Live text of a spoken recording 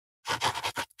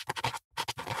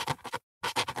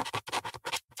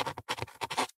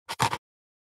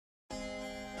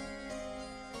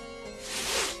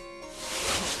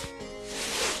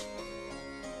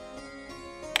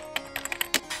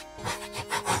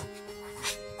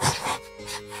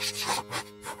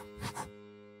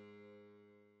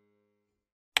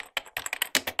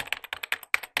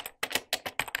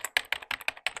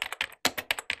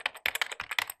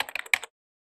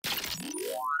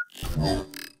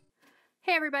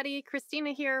Hey everybody,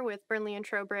 Christina here with Burnley and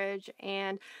Trowbridge,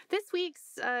 and this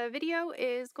week's video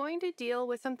is going to deal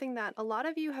with something that a lot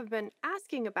of you have been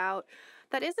asking about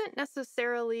that isn't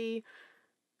necessarily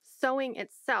sewing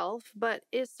itself, but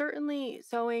is certainly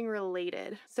sewing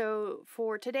related. So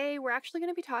for today, we're actually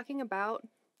going to be talking about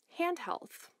hand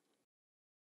health.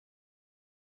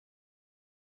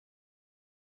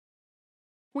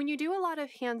 When you do a lot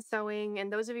of hand sewing,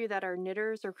 and those of you that are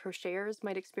knitters or crocheters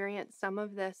might experience some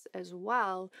of this as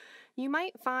well, you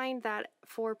might find that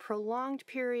for prolonged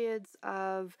periods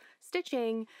of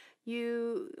stitching,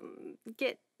 you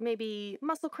get maybe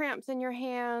muscle cramps in your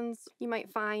hands. You might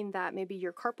find that maybe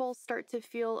your carpals start to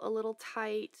feel a little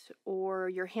tight, or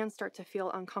your hands start to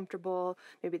feel uncomfortable.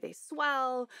 Maybe they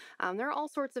swell. There are all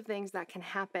sorts of things that can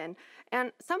happen.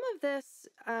 And some of this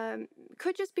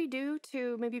could just be due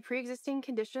to maybe pre-existing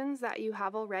conditions that you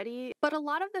have already. But a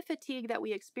lot of the fatigue that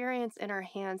we experience in our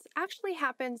hands actually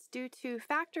happens due to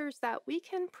factors that we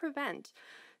can prevent.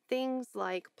 Things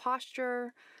like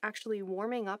posture, actually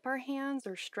warming up our hands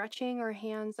or stretching our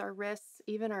hands, our wrists,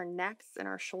 even our necks and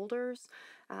our shoulders,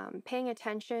 paying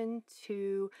attention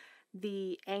to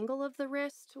the angle of the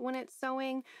wrist when it's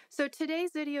sewing. So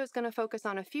today's video is going to focus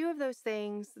on a few of those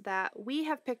things that we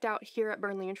have picked out here at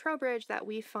Burnley and Trowbridge that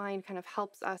we find kind of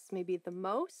helps us maybe the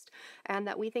most and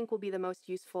that we think will be the most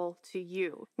useful to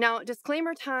you. Now,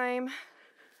 disclaimer time,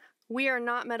 we are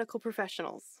not medical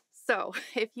professionals. So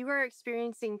if you are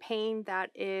experiencing pain that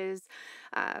is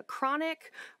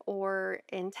chronic or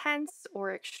intense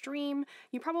or extreme,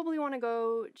 you probably want to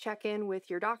go check in with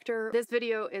your doctor. This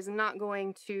video is not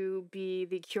going to be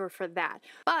the cure for that.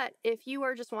 But if you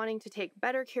are just wanting to take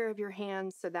better care of your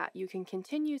hands so that you can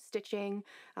continue stitching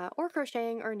or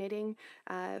crocheting or knitting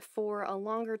for a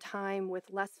longer time with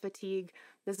less fatigue,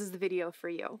 this is the video for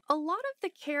you. A lot of the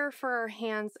care for our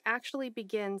hands actually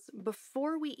begins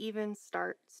before we even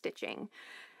start stitching.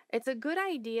 It's a good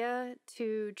idea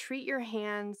to treat your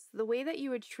hands the way that you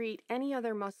would treat any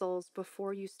other muscles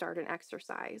before you start an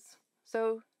exercise.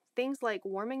 So things like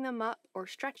warming them up or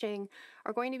stretching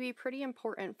are going to be pretty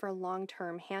important for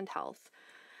long-term hand health.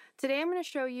 Today I'm going to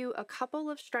show you a couple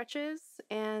of stretches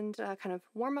and kind of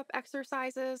warm-up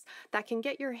exercises that can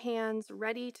get your hands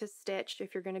ready to stitch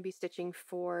if you're going to be stitching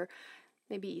for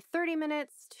maybe 30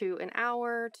 minutes to an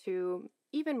hour to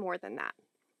even more than that.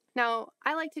 Now,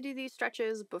 I like to do these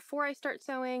stretches before I start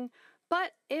sewing,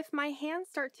 but if my hands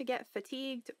start to get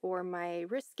fatigued or my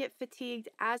wrists get fatigued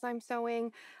as I'm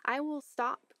sewing, I will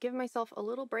stop, give myself a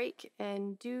little break,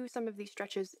 and do some of these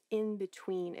stretches in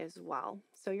between as well.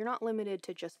 So you're not limited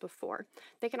to just before.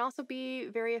 They can also be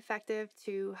very effective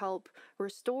to help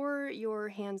restore your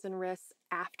hands and wrists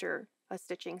after a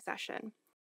stitching session.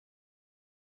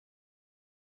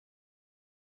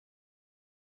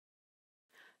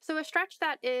 So a stretch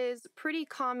that is pretty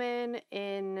common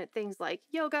in things like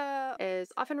yoga is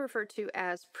often referred to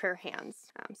as prayer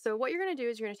hands. So what you're going to do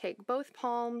is you're going to take both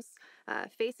palms,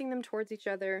 facing them towards each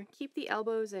other, keep the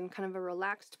elbows in kind of a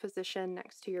relaxed position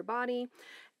next to your body,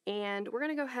 and we're going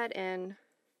to go ahead and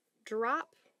drop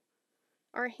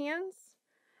our hands,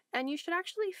 and you should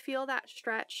actually feel that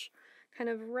stretch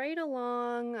kind of right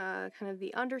along kind of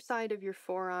the underside of your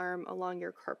forearm along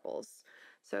your carpals.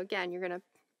 So again, you're going to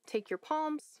take your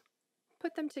palms,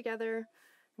 put them together,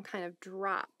 and kind of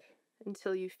drop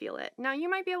until you feel it. Now you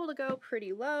might be able to go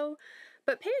pretty low,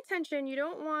 but pay attention, you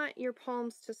don't want your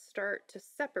palms to start to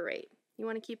separate. You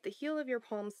want to keep the heel of your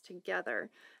palms together,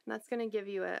 and that's going to give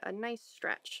you a nice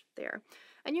stretch there.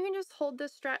 And you can just hold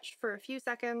this stretch for a few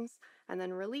seconds and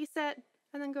then release it,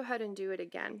 and then go ahead and do it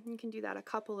again. You can do that a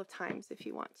couple of times if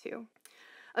you want to.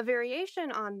 A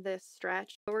variation on this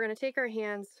stretch, we're going to take our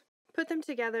hands, put them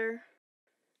together,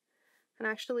 and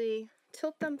actually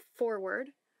tilt them forward,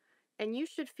 and you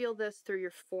should feel this through your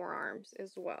forearms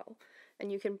as well.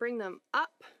 And you can bring them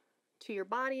up to your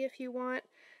body if you want.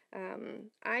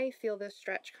 I feel this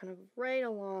stretch kind of right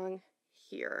along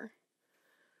here.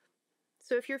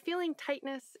 So if you're feeling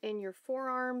tightness in your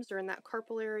forearms or in that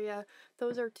carpal area,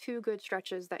 those are two good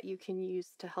stretches that you can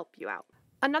use to help you out.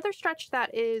 Another stretch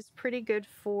that is pretty good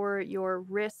for your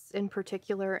wrists in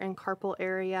particular and carpal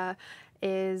area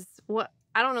is what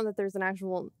I don't know that there's an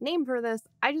actual name for this.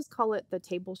 I just call it the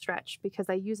table stretch because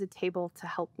I use a table to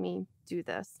help me do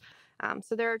this.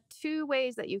 So there are two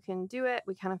ways that you can do it.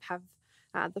 We kind of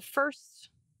have the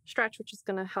first stretch, which is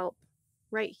going to help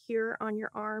right here on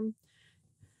your arm.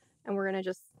 And we're going to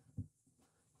just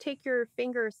take your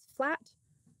fingers flat,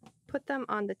 put them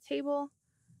on the table,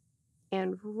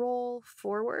 and roll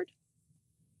forward.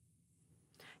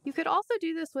 You could also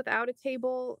do this without a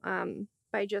table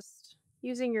by just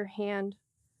using your hand,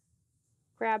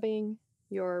 grabbing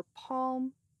your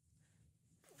palm,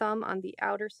 thumb on the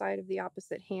outer side of the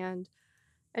opposite hand,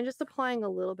 and just applying a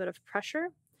little bit of pressure.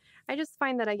 I just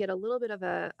find that I get a little bit of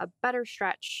a better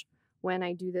stretch when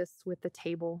I do this with the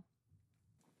table.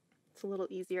 It's a little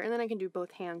easier, and then I can do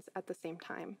both hands at the same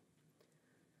time.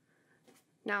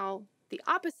 Now, the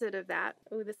opposite of that,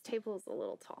 oh, this table is a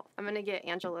little tall. I'm gonna get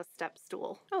Angela's step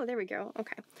stool. Oh, there we go,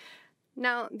 okay.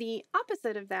 Now, the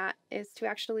opposite of that is to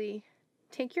actually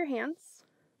take your hands,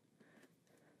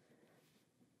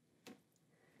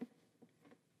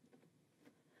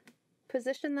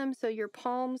 position them so your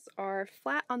palms are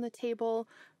flat on the table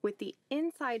with the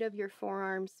inside of your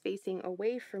forearms facing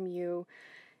away from you,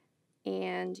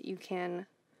 and you can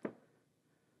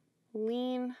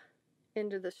lean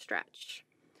into the stretch.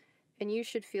 And you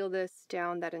should feel this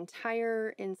down that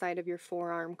entire inside of your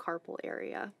forearm carpal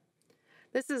area.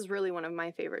 This is really one of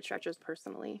my favorite stretches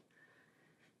personally.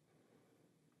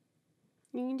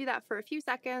 You can do that for a few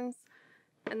seconds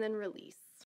and then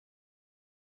release.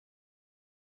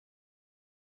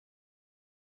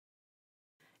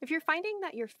 If you're finding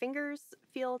that your fingers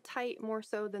feel tight more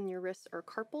so than your wrists or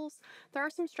carpals, there are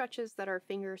some stretches that are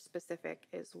finger specific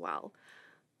as well.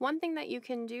 One thing that you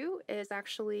can do is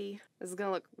actually, this is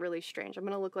gonna look really strange. I'm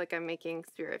gonna look like I'm making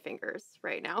spirit fingers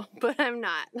right now, but I'm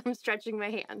not. I'm stretching my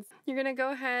hands. You're gonna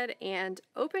go ahead and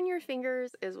open your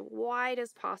fingers as wide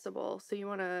as possible. So you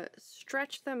wanna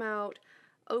stretch them out,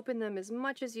 open them as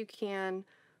much as you can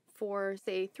for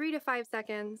say 3 to 5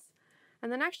 seconds,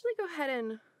 and then actually go ahead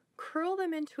and curl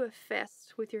them into a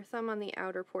fist with your thumb on the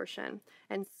outer portion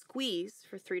and squeeze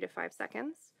for 3 to 5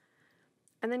 seconds.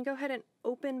 And then go ahead and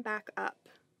open back up.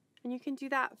 And you can do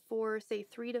that for, say,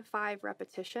 3 to 5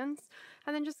 repetitions,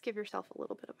 and then just give yourself a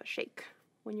little bit of a shake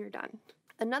when you're done.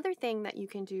 Another thing that you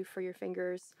can do for your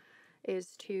fingers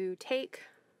is to take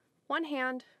one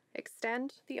hand,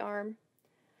 extend the arm,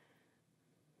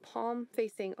 palm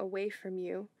facing away from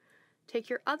you. Take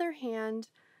your other hand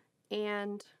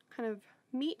and kind of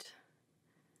meet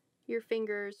your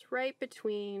fingers right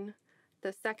between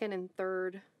the second and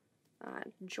third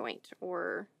joint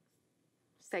or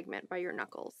segment by your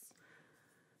knuckles.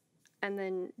 And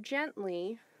then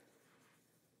gently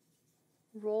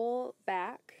roll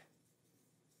back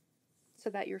so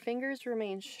that your fingers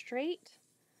remain straight,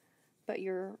 but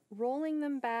you're rolling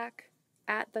them back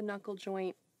at the knuckle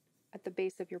joint at the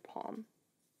base of your palm.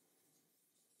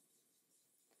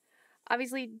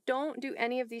 Obviously, don't do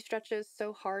any of these stretches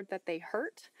so hard that they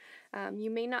hurt. You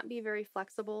may not be very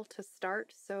flexible to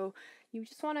start, so you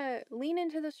just want to lean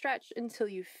into the stretch until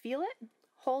you feel it,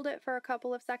 hold it for a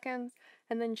couple of seconds,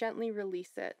 and then gently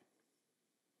release it.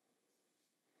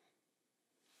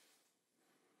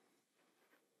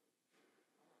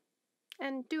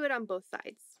 And do it on both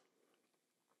sides.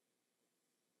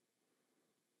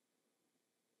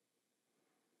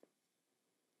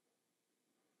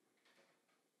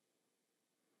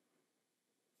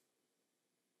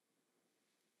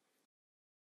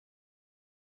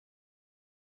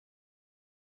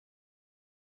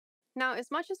 Now,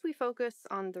 as much as we focus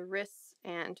on the wrists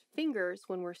and fingers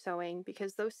when we're sewing,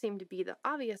 because those seem to be the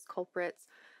obvious culprits,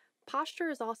 posture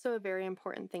is also a very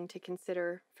important thing to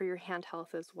consider for your hand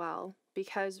health as well,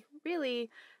 because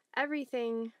really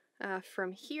everything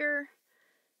from here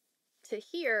to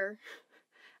here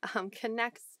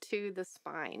connects to the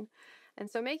spine. And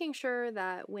so making sure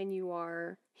that when you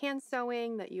are hand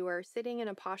sewing, that you are sitting in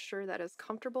a posture that is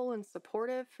comfortable and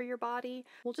supportive for your body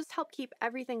will just help keep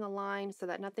everything aligned so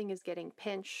that nothing is getting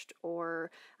pinched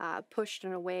or pushed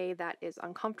in a way that is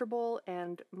uncomfortable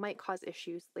and might cause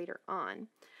issues later on.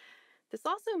 This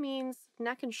also means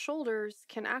neck and shoulders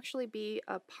can actually be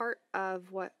a part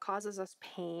of what causes us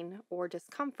pain or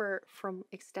discomfort from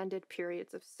extended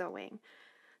periods of sewing.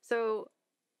 So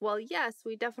while yes,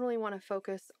 we definitely want to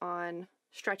focus on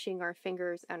stretching our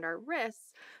fingers and our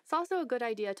wrists, it's also a good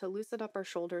idea to loosen up our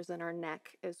shoulders and our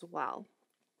neck as well.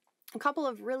 A couple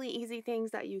of really easy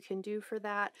things that you can do for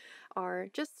that are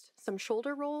just some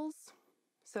shoulder rolls.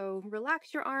 So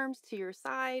relax your arms to your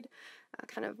side,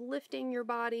 kind of lifting your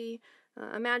body.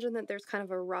 Imagine that there's kind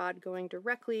of a rod going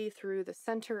directly through the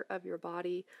center of your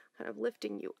body, kind of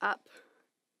lifting you up.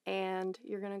 And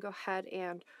you're going to go ahead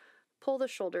and pull the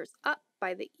shoulders up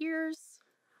by the ears,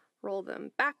 roll them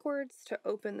backwards to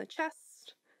open the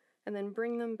chest, and then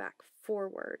bring them back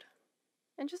forward.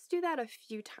 And just do that a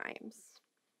few times.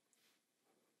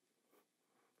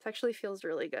 It actually feels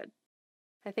really good.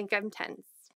 I think I'm tense.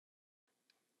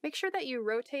 Make sure that you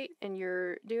rotate and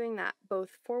you're doing that both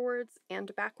forwards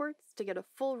and backwards to get a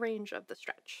full range of the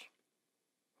stretch.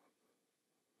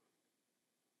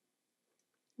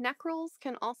 Neck rolls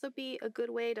can also be a good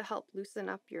way to help loosen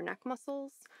up your neck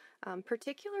muscles.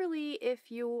 particularly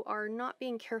if you are not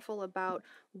being careful about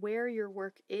where your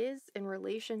work is in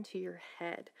relation to your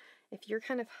head. If you're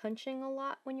kind of hunching a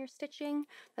lot when you're stitching,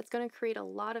 that's going to create a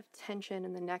lot of tension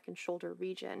in the neck and shoulder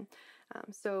region.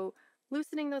 So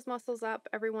loosening those muscles up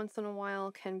every once in a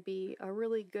while can be a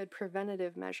really good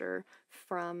preventative measure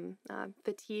from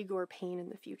fatigue or pain in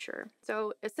the future.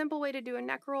 So a simple way to do a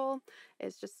neck roll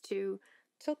is just to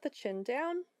tilt the chin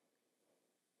down,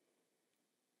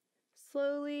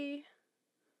 slowly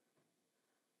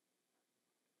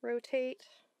rotate,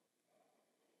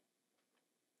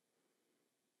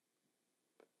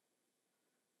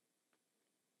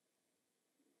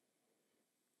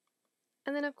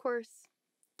 and then of course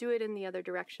do it in the other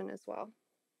direction as well.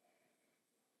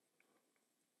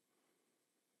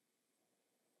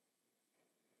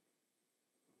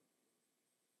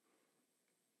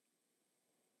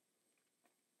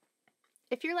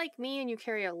 If you're like me and you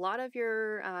carry a lot of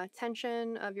your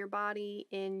tension of your body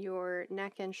in your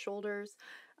neck and shoulders,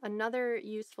 another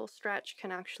useful stretch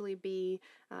can actually be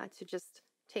to just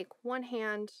take one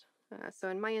hand. So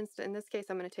in this case,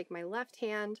 I'm going to take my left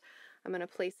hand. I'm going to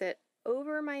place it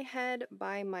over my head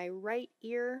by my right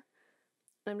ear.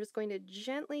 And I'm just going to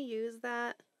gently use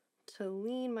that to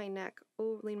lean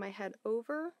my head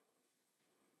over.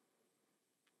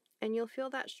 And you'll feel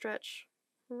that stretch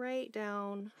right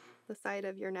down the side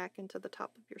of your neck into the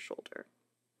top of your shoulder.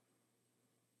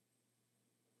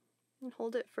 And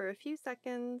hold it for a few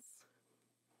seconds,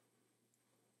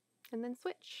 and then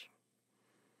switch.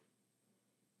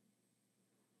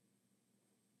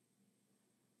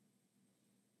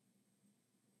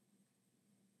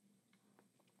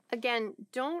 Again,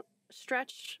 don't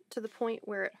stretch to the point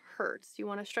where it hurts. You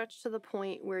want to stretch to the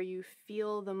point where you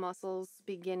feel the muscles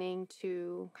beginning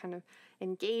to kind of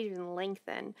engage and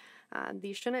lengthen.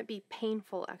 These shouldn't be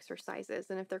painful exercises.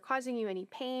 And if they're causing you any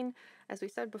pain, as we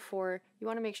said before, you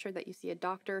want to make sure that you see a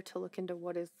doctor to look into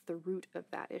what is the root of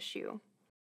that issue.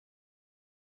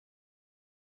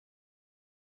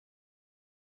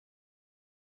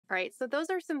 All right, so those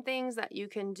are some things that you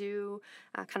can do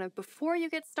kind of before you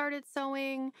get started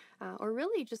sewing, or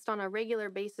really just on a regular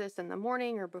basis in the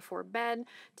morning or before bed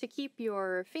to keep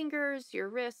your fingers, your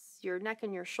wrists, your neck,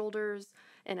 and your shoulders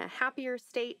in a happier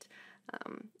state.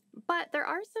 But there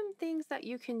are some things that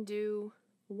you can do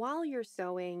while you're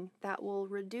sewing that will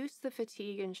reduce the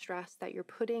fatigue and stress that you're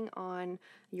putting on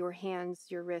your hands,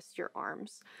 your wrists, your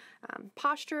arms.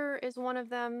 Posture is one of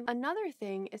them. Another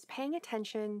thing is paying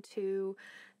attention to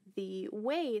the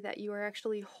way that you are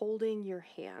actually holding your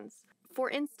hands. For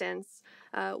instance,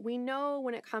 we know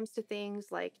when it comes to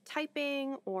things like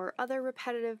typing or other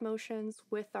repetitive motions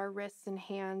with our wrists and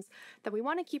hands that we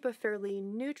want to keep a fairly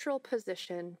neutral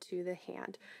position to the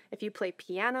hand. If you play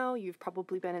piano, you've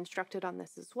probably been instructed on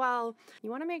this as well.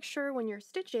 You want to make sure when you're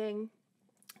stitching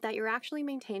that you're actually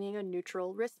maintaining a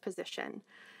neutral wrist position.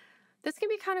 This can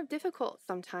be kind of difficult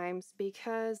sometimes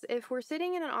because if we're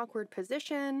sitting in an awkward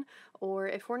position or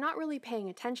if we're not really paying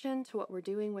attention to what we're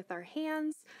doing with our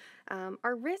hands,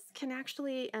 our wrists can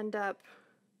actually end up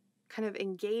kind of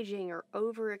engaging or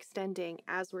overextending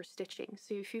as we're stitching.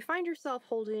 So if you find yourself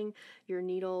holding your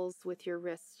needles with your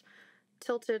wrists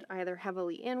tilted either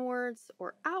heavily inwards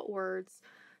or outwards,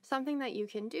 something that you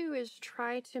can do is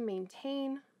try to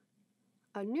maintain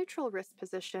a neutral wrist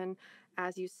position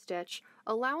as you stitch,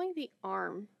 allowing the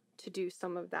arm to do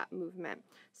some of that movement.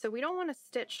 So we don't want to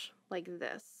stitch like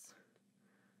this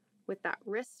with that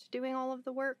wrist doing all of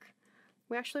the work.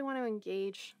 We actually want to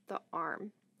engage the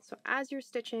arm. So as you're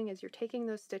stitching, as you're taking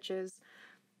those stitches,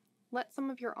 let some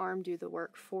of your arm do the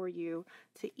work for you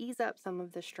to ease up some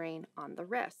of the strain on the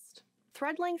wrist.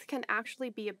 Thread length can actually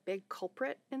be a big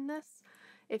culprit in this.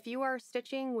 If you are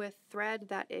stitching with thread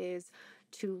that is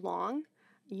too long,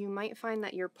 you might find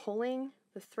that you're pulling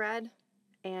the thread,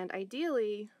 and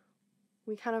ideally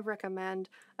we kind of recommend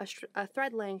a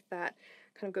thread length that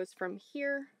kind of goes from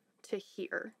here to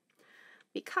here,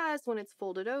 because when it's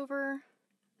folded over,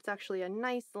 it's actually a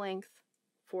nice length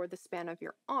for the span of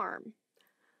your arm.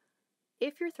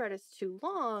 If your thread is too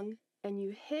long and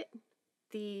you hit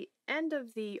the end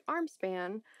of the arm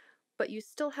span, but you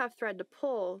still have thread to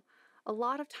pull, a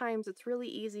lot of times it's really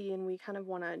easy and we kind of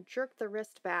want to jerk the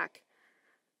wrist back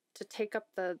to take up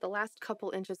the last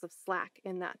couple inches of slack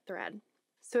in that thread.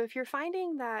 So if you're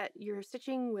finding that you're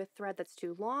stitching with thread that's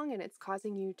too long and it's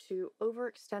causing you to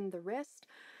overextend the wrist,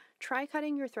 try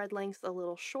cutting your thread lengths a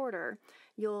little shorter.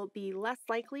 You'll be less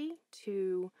likely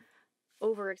to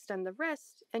overextend the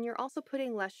wrist, and you're also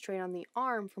putting less strain on the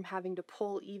arm from having to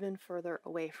pull even further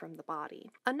away from the body.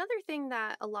 Another thing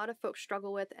that a lot of folks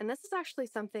struggle with, and this is actually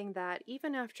something that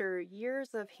even after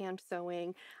years of hand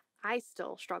sewing, I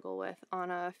still struggle with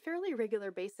on a fairly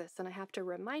regular basis, and I have to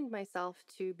remind myself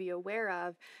to be aware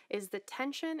of, is the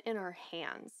tension in our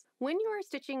hands. When you are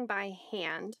stitching by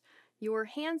hand, your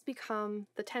hands become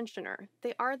the tensioner.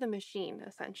 They are the machine,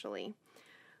 essentially.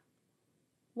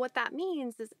 What that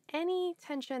means is any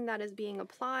tension that is being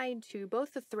applied to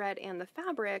both the thread and the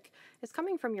fabric is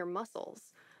coming from your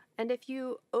muscles. And if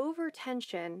you over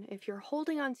tension, if you're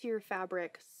holding onto your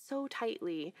fabric so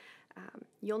tightly,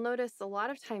 you'll notice a lot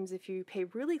of times if you pay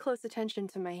really close attention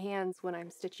to my hands when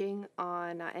I'm stitching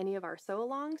on any of our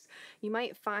sew-alongs, you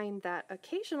might find that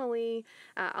occasionally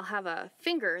I'll have a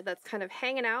finger that's kind of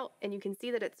hanging out, and you can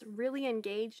see that it's really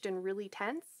engaged and really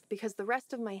tense because the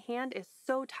rest of my hand is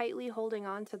so tightly holding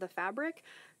on to the fabric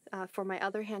for my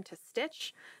other hand to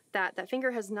stitch that that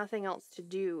finger has nothing else to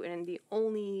do, and the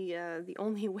only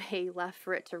way left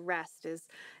for it to rest is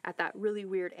at that really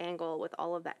weird angle with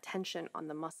all of that tension on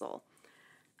the muscle.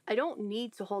 I don't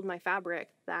need to hold my fabric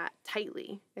that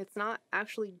tightly. It's not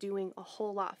actually doing a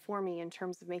whole lot for me in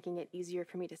terms of making it easier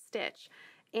for me to stitch.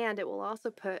 And it will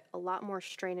also put a lot more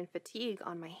strain and fatigue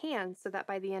on my hands so that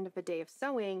by the end of a day of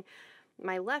sewing,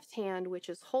 my left hand, which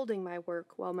is holding my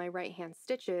work while my right hand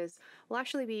stitches, will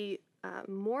actually be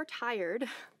more tired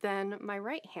than my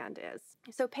right hand is.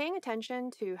 So paying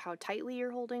attention to how tightly you're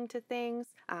holding to things,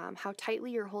 how tightly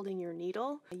you're holding your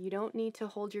needle. You don't need to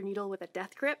hold your needle with a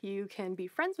death grip. You can be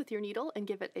friends with your needle and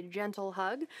give it a gentle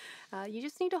hug. You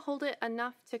just need to hold it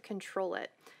enough to control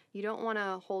it. You don't want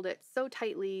to hold it so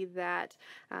tightly that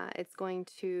it's going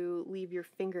to leave your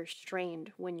fingers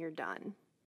strained when you're done.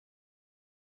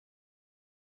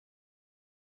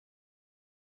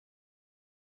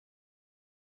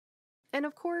 And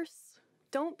of course,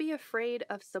 don't be afraid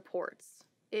of supports.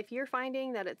 If you're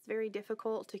finding that it's very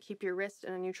difficult to keep your wrist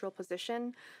in a neutral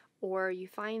position, or you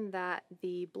find that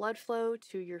the blood flow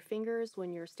to your fingers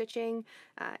when you're stitching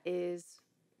is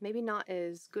maybe not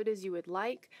as good as you would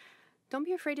like, don't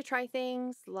be afraid to try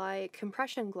things like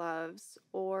compression gloves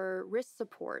or wrist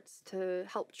supports to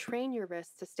help train your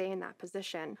wrists to stay in that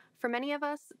position. For many of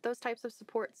us, those types of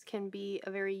supports can be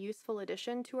a very useful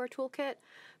addition to our toolkit,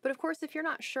 but of course, if you're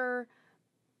not sure,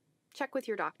 check with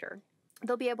your doctor.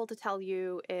 They'll be able to tell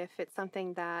you if it's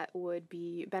something that would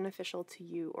be beneficial to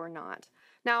you or not.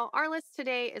 Now, our list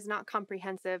today is not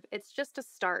comprehensive. It's just a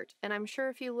start, and I'm sure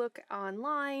if you look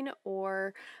online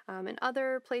or in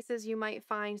other places, you might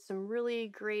find some really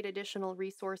great additional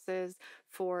resources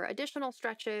for additional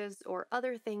stretches or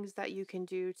other things that you can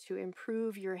do to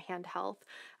improve your hand health.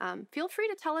 Feel free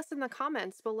to tell us in the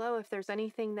comments below if there's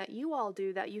anything that you all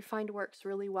do that you find works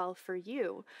really well for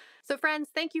you. So friends,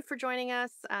 thank you for joining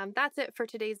us. That's it for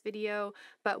today's video,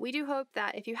 but we do hope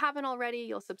that if you haven't already,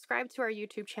 you'll subscribe to our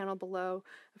YouTube channel below.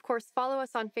 Of course, follow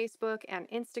us on Facebook and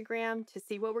Instagram to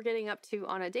see what we're getting up to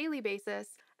on a daily basis.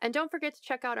 And don't forget to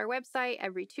check out our website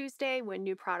every Tuesday when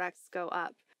new products go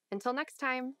up. Until next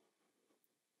time.